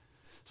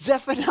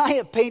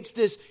 Zephaniah paints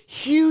this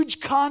huge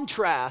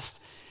contrast.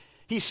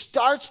 He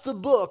starts the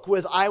book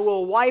with, "I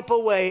will wipe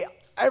away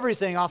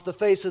everything off the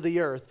face of the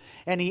earth."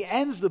 And he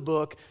ends the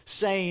book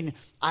saying,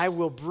 "I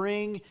will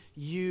bring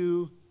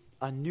you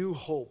a new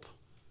hope.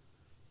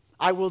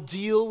 I will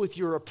deal with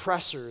your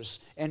oppressors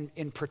and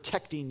in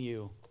protecting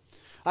you.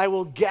 I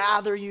will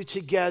gather you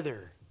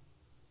together."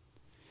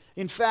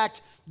 In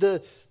fact,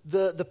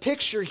 the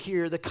picture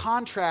here, the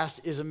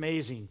contrast is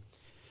amazing.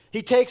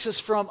 He takes us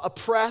from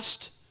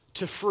oppressed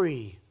to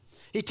free.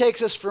 He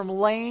takes us from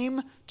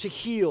lame to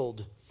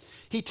healed.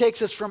 He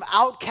takes us from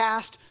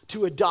outcast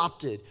to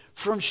adopted,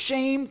 from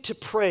shame to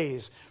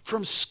praise,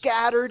 from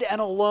scattered and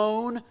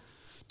alone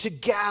to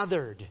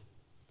gathered.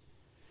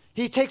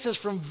 He takes us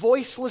from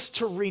voiceless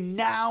to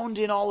renowned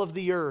in all of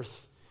the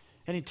earth.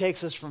 And he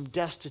takes us from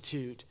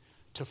destitute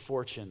to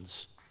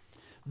fortunes.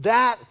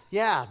 That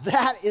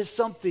is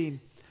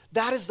something,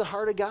 that is the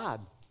heart of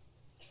God.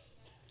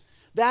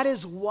 That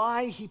is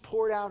why he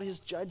poured out his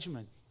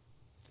judgment.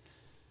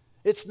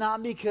 It's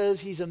not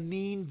because he's a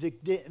mean,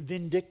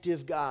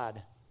 vindictive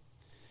God.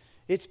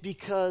 It's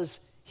because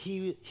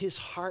his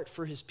heart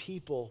for his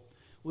people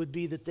would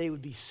be that they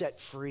would be set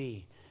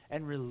free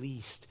and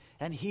released.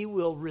 And he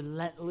will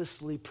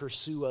relentlessly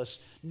pursue us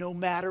no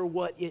matter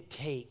what it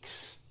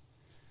takes.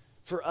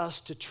 for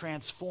us to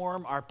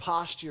transform our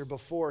posture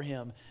before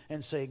him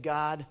and say,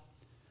 God,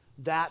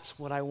 that's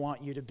what I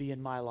want you to be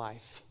in my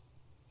life.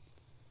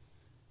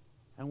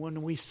 And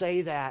when we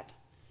say that,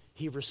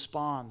 he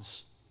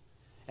responds,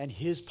 and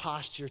his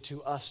posture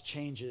to us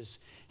changes.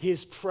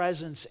 His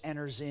presence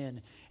enters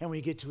in, and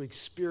we get to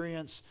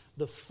experience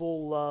the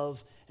full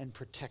love and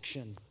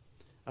protection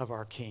of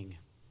our King.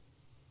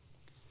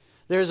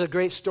 There's a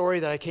great story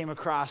that I came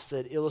across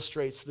that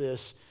illustrates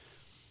this.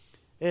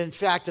 In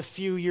fact, a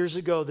few years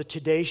ago, the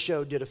Today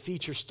Show did a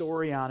feature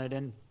story on it,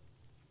 and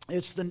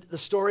it's the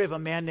story of a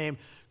man named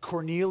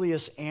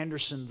Cornelius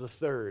Anderson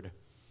III.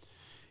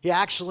 He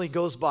actually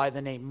goes by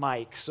the name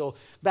Mike. So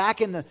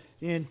back in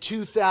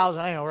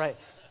 2000, I know, right?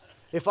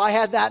 If I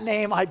had that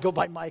name, I'd go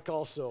by Mike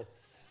also.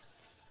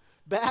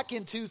 Back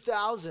in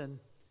 2000,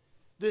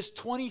 this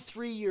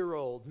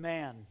 23-year-old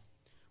man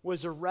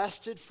was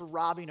arrested for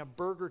robbing a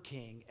Burger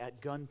King at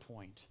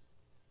gunpoint.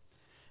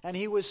 And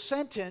he was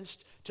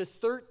sentenced to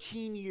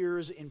 13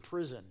 years in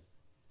prison.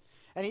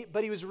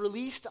 But he was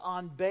released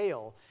on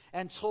bail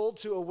and told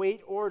to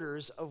await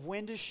orders of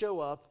when to show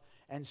up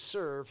and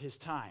serve his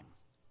time.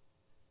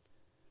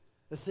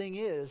 The thing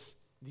is,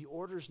 the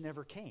orders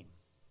never came.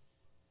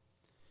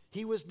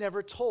 He was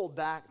never told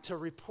back to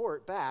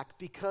report back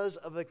because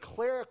of a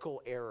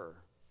clerical error.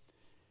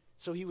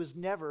 So he was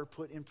never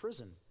put in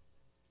prison.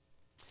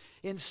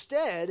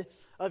 Instead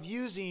of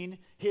using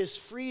his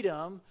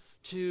freedom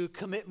to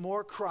commit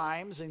more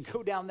crimes and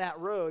go down that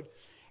road,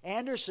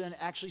 Anderson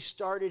actually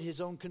started his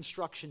own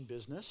construction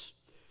business,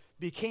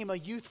 became a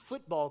youth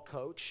football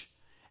coach,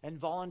 and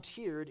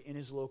volunteered in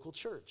his local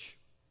church.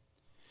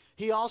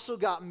 He also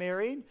got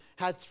married,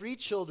 had 3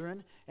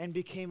 children, and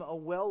became a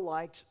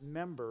well-liked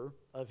member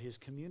of his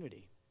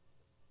community.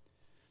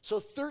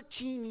 So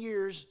 13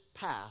 years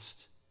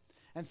passed,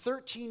 and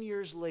 13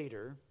 years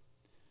later,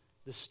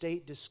 the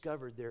state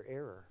discovered their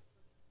error.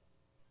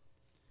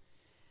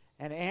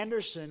 And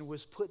Anderson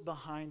was put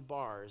behind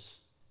bars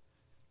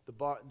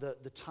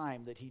the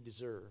time that he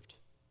deserved.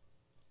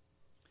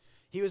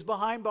 He was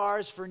behind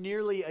bars for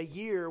nearly a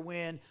year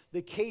when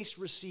the case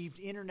received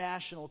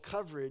international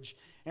coverage,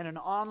 and an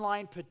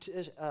online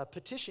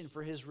petition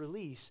for his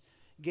release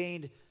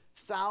gained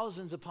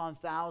thousands upon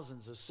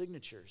thousands of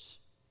signatures.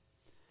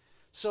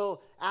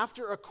 So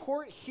after a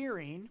court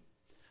hearing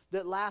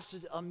that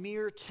lasted a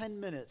mere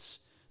 10 minutes,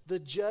 the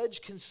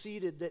judge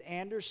conceded that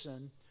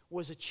Anderson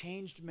was a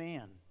changed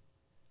man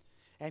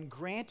and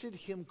granted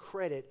him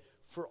credit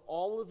for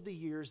all of the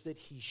years that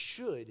he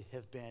should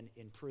have been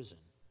in prison.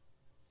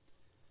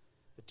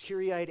 The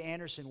teary-eyed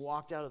Anderson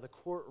walked out of the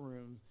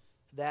courtroom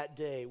that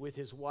day with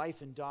his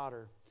wife and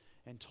daughter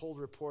and told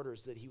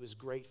reporters that he was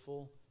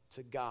grateful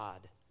to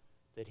God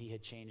that he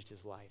had changed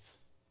his life.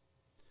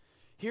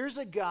 Here's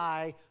a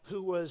guy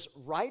who was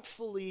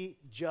rightfully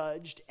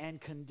judged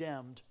and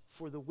condemned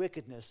for the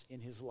wickedness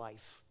in his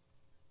life.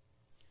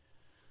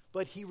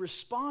 But he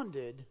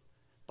responded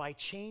by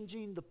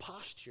changing the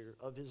posture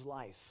of his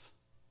life.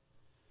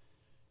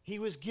 He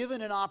was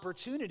given an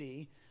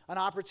opportunity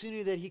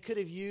that he could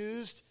have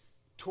used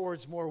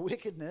towards more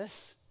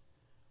wickedness,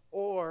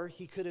 or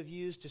he could have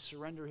used to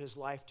surrender his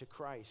life to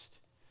Christ.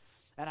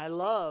 And I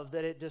love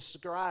that it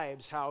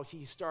describes how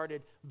he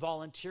started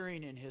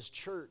volunteering in his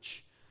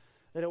church.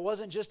 That it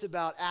wasn't just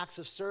about acts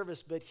of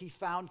service, but he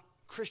found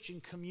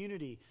Christian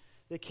community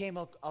that came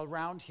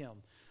around him.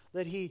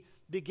 That he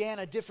began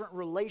a different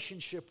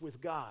relationship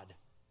with God.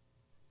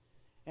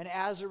 And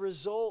as a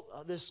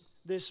result,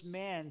 this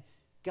man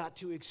got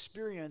to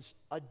experience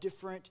a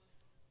different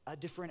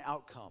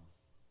outcome.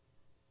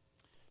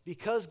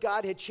 Because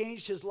God had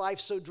changed his life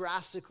so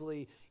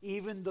drastically,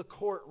 even the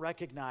court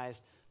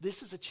recognized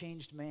this is a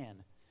changed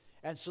man.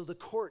 And so the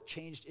court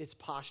changed its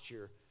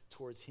posture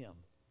towards him.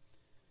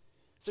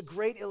 It's a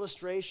great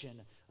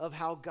illustration of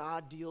how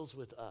God deals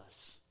with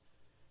us.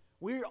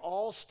 We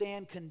all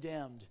stand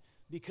condemned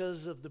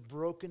because of the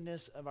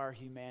brokenness of our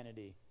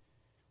humanity.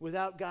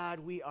 Without God,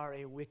 we are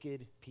a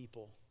wicked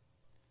people.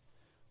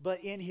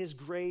 But in his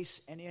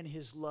grace and in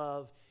his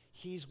love,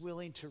 he's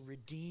willing to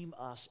redeem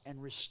us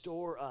and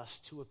restore us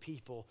to a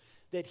people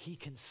that he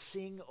can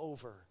sing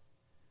over,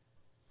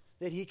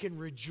 that he can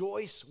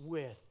rejoice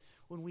with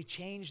when we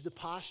change the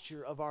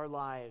posture of our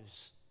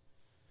lives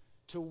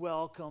to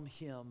welcome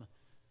him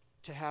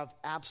to have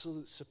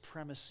absolute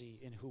supremacy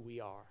in who we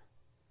are.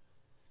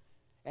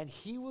 And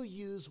he will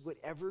use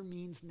whatever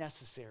means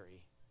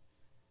necessary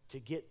to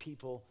get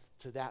people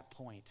to that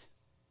point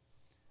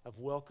of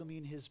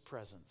welcoming his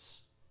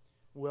presence,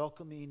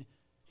 welcoming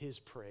his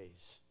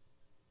praise.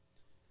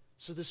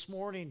 So this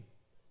morning,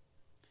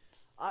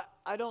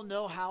 I don't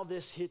know how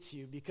this hits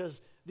you,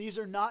 because these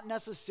are not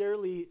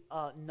necessarily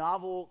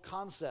novel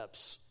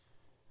concepts.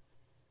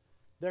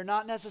 They're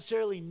not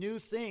necessarily new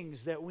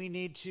things that we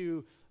need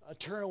to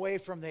turn away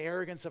from the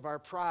arrogance of our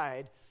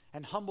pride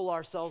and humble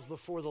ourselves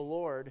before the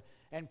Lord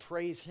and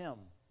praise him.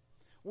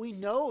 We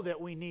know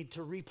that we need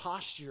to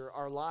reposture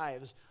our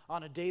lives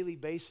on a daily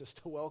basis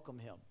to welcome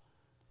him.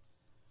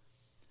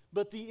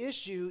 But the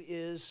issue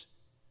is,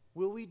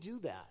 will we do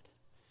that?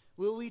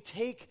 Will we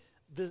take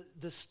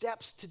the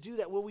steps to do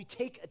that? Will we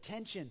take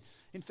attention?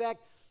 In fact,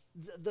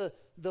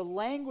 the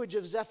language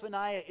of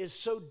Zephaniah is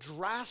so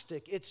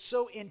drastic, it's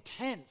so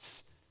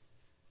intense,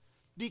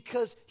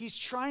 because he's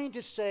trying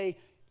to say,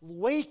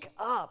 wake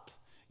up.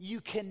 You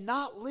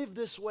cannot live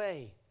this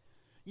way.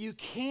 You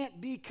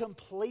can't be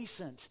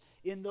complacent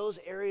in those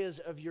areas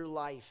of your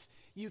life.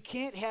 You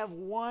can't have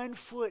one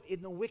foot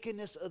in the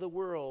wickedness of the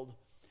world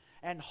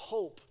and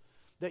hope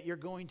that you're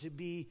going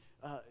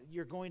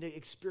to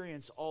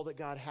experience all that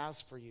God has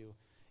for you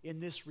in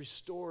this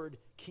restored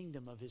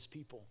kingdom of his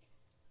people.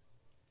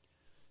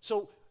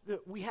 So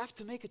we have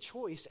to make a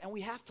choice, and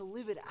we have to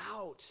live it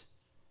out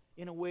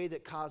in a way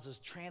that causes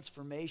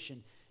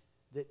transformation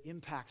that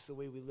impacts the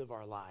way we live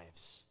our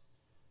lives.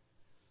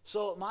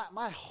 So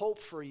my hope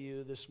for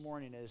you this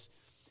morning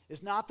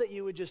is not that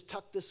you would just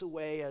tuck this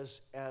away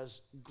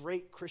as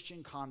great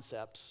Christian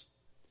concepts,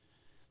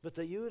 but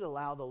that you would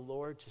allow the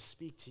Lord to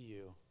speak to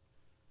you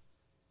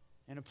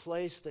in a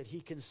place that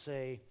he can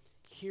say,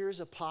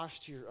 here's a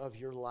posture of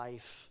your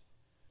life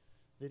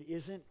that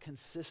isn't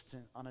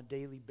consistent on a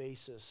daily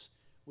basis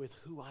with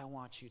who I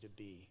want you to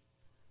be.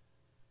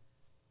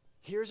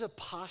 Here's a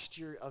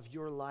posture of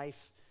your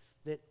life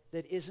that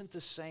isn't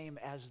the same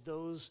as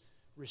those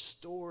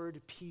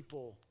restored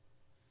people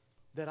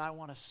that I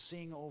want to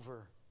sing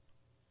over.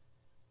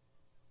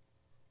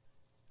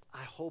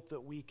 I hope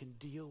that we can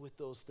deal with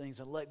those things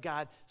and let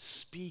God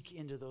speak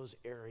into those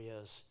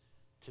areas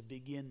to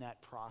begin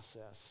that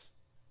process.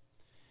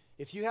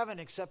 If you haven't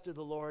accepted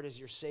the Lord as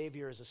your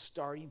Savior as a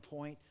starting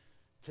point,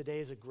 today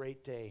is a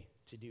great day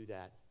to do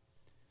that.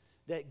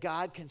 That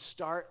God can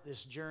start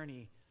this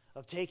journey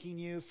of taking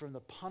you from the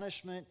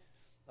punishment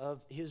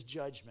of his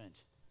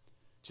judgment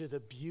to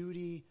the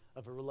beauty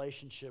of a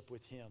relationship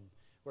with him,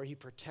 where he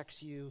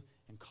protects you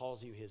and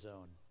calls you his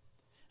own.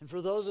 And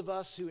for those of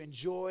us who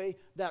enjoy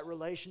that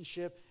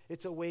relationship,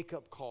 it's a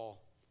wake-up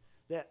call.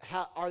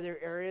 Are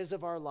there areas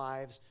of our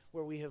lives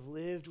where we have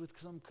lived with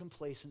some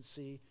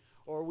complacency,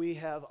 or we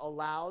have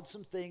allowed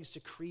some things to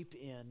creep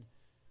in,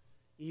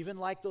 even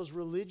like those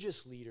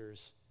religious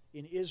leaders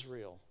in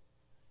Israel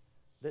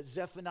that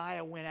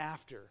Zephaniah went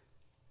after,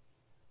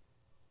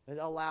 that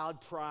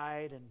allowed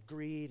pride and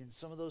greed and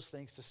some of those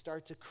things to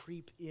start to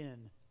creep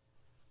in?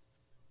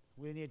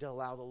 We need to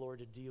allow the Lord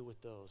to deal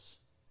with those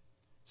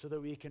so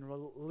that we can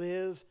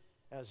live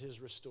as his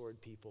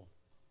restored people.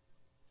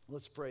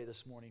 Let's pray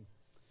this morning.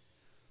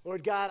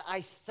 Lord God,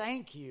 I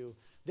thank you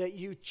that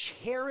you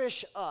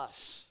cherish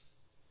us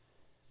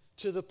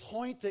to the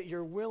point that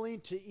you're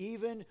willing to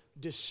even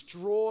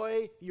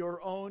destroy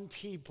your own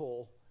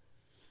people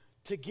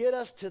to get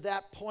us to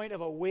that point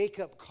of a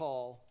wake-up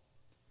call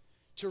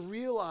to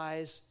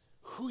realize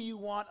who you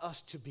want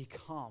us to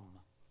become.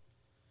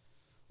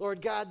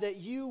 Lord God, that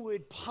you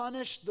would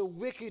punish the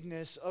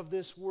wickedness of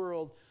this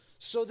world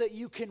so that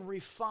you can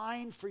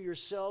refine for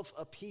yourself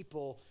a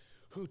people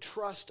who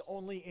trust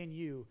only in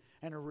you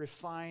and are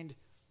refined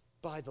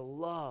by the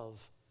love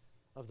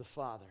of the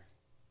Father.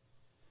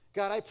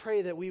 God, I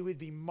pray that we would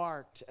be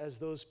marked as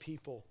those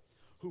people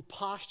who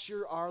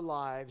posture our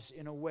lives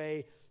in a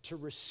way to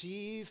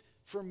receive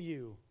from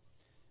you,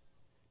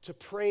 to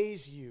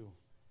praise you,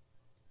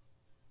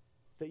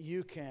 that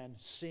you can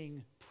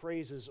sing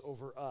praises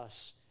over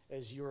us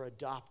as your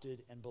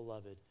adopted and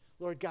beloved.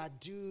 Lord God,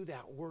 do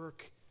that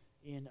work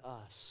in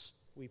us,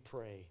 we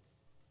pray.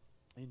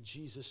 In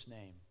Jesus'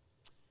 name,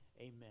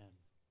 amen.